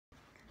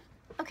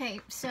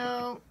Okay,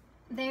 so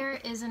there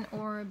is an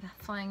orb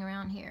flying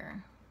around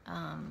here.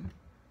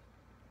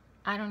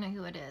 I don't know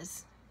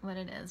what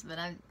it is, but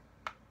I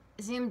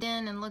zoomed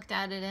in and looked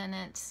at it, and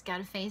it's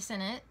got a face in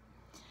it.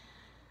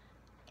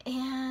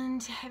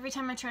 And every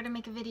time I try to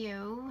make a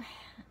video,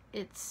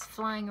 it's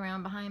flying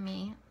around behind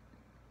me.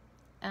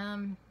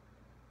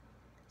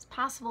 It's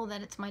possible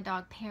that it's my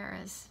dog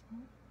Paris.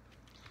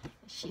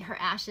 Her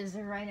ashes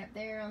are right up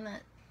there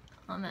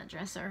on that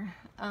dresser.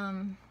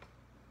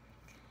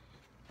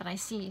 But I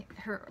see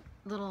her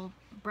little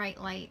bright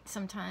light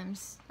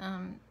sometimes.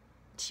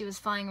 She was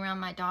flying around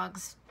my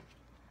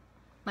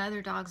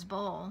other dog's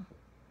bowl,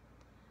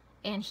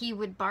 and he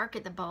would bark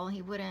at the bowl.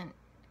 He wouldn't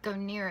go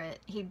near it.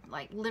 He'd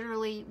like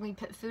literally, we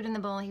put food in the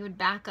bowl, he would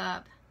back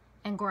up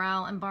and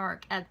growl and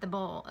bark at the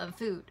bowl of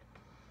food.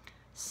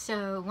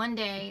 So one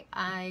day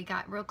I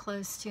got real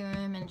close to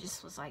him and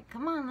just was like,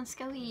 come on, let's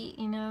go eat,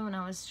 you know, and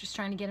I was just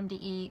trying to get him to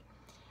eat.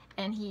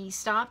 And he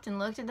stopped and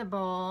looked at the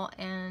bowl,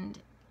 and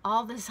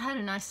all of a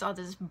sudden I saw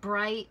this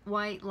bright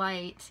white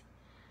light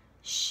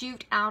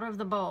shoot out of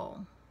the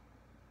bowl.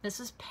 This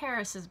was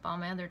Paris's bowl,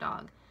 my other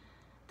dog,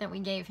 that we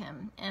gave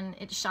him, and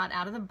it shot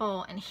out of the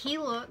bowl, and he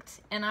looked,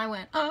 and I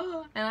went,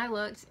 oh, and I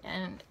looked,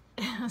 and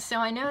so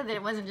I know that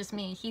it wasn't just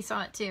me. He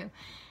saw it too,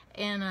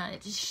 and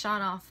it just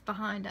shot off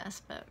behind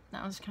us, but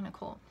that was kind of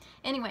cool.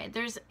 Anyway,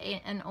 there's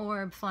an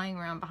orb flying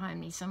around behind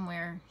me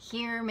somewhere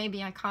here.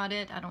 Maybe I caught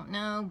it, I don't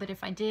know, but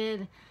if I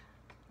did,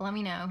 let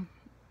me know.